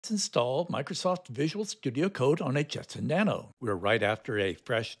Let's install Microsoft Visual Studio Code on a Jetson Nano. We're right after a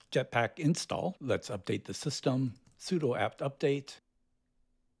fresh Jetpack install. Let's update the system. Sudo apt update.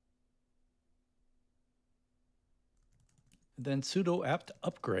 Then sudo apt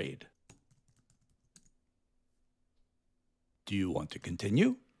upgrade. Do you want to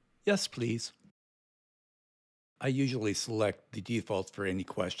continue? Yes, please. I usually select the defaults for any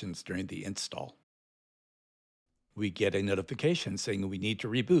questions during the install. We get a notification saying we need to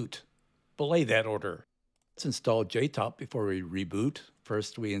reboot. Belay that order. Let's install JTOP before we reboot.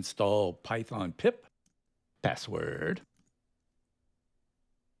 First, we install Python pip. Password.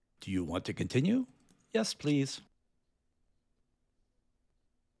 Do you want to continue? Yes, please.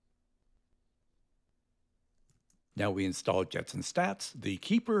 Now we install Jetson Stats, the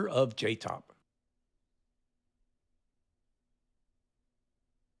keeper of JTOP.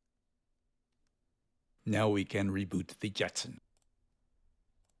 Now we can reboot the Jetson.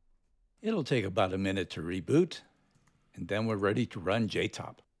 It'll take about a minute to reboot, and then we're ready to run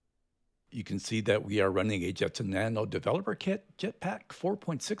JTOP. You can see that we are running a Jetson Nano Developer Kit Jetpack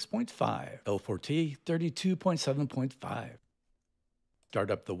 4.6.5, L4T 32.7.5.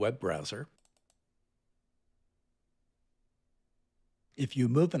 Start up the web browser. If you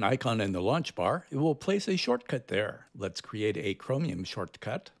move an icon in the launch bar, it will place a shortcut there. Let's create a Chromium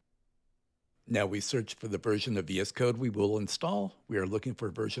shortcut. Now we search for the version of VS Code we will install. We are looking for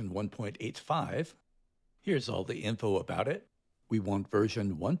version 1.85. Here's all the info about it. We want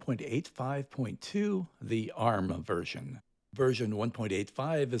version 1.85.2, the ARM version. Version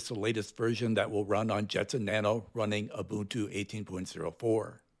 1.85 is the latest version that will run on Jetson Nano running Ubuntu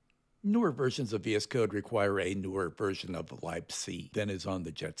 18.04. Newer versions of VS Code require a newer version of libc than is on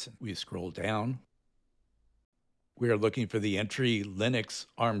the Jetson. We scroll down. We are looking for the entry Linux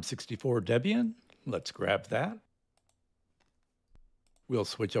ARM64 Debian. Let's grab that. We'll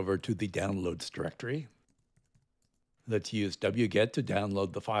switch over to the downloads directory. Let's use wget to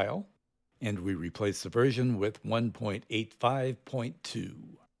download the file. And we replace the version with 1.85.2.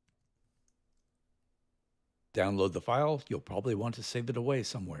 Download the file. You'll probably want to save it away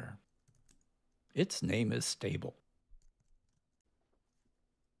somewhere. Its name is stable.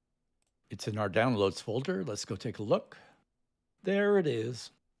 It's in our downloads folder. Let's go take a look. There it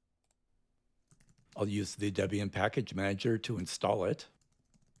is. I'll use the Debian package manager to install it.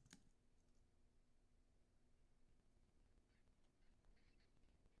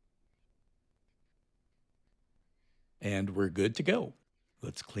 And we're good to go.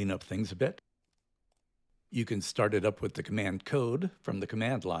 Let's clean up things a bit. You can start it up with the command code from the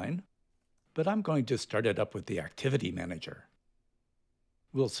command line, but I'm going to start it up with the activity manager.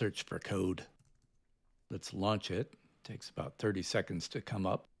 We'll search for code. Let's launch it. Takes about 30 seconds to come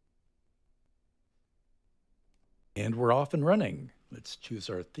up. And we're off and running. Let's choose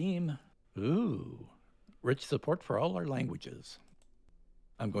our theme. Ooh, rich support for all our languages.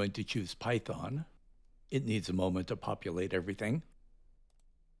 I'm going to choose Python. It needs a moment to populate everything.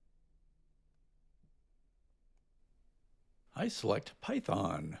 I select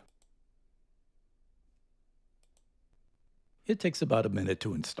Python. It takes about a minute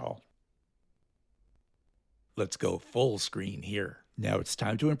to install. Let's go full screen here. Now it's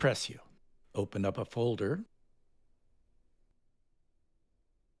time to impress you. Open up a folder.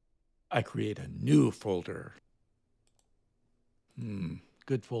 I create a new folder.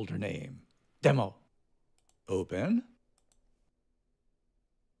 Good folder name. Demo. Open.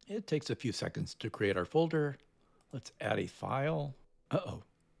 It takes a few seconds to create our folder. Let's add a file. Uh-oh.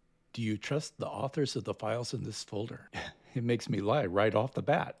 Do you trust the authors of the files in this folder? It makes me lie right off the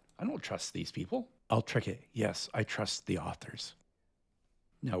bat. I don't trust these people. I'll trick it. Yes, I trust the authors.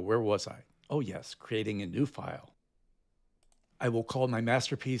 Now, where was I? Oh yes, creating a new file. I will call my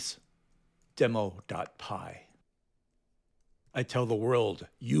masterpiece demo.py. I tell the world,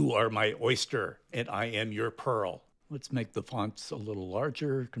 you are my oyster and I am your pearl. Let's make the fonts a little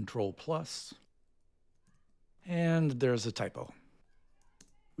larger, Control+. And there's a typo.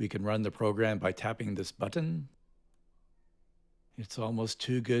 We can run the program by tapping this button. It's almost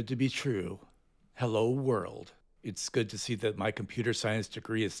too good to be true. Hello, world. It's good to see that my computer science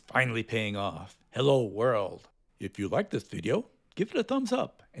degree is finally paying off. Hello, world. If you like this video, give it a thumbs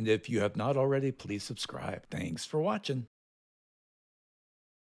up. And if you have not already, please subscribe. Thanks for watching.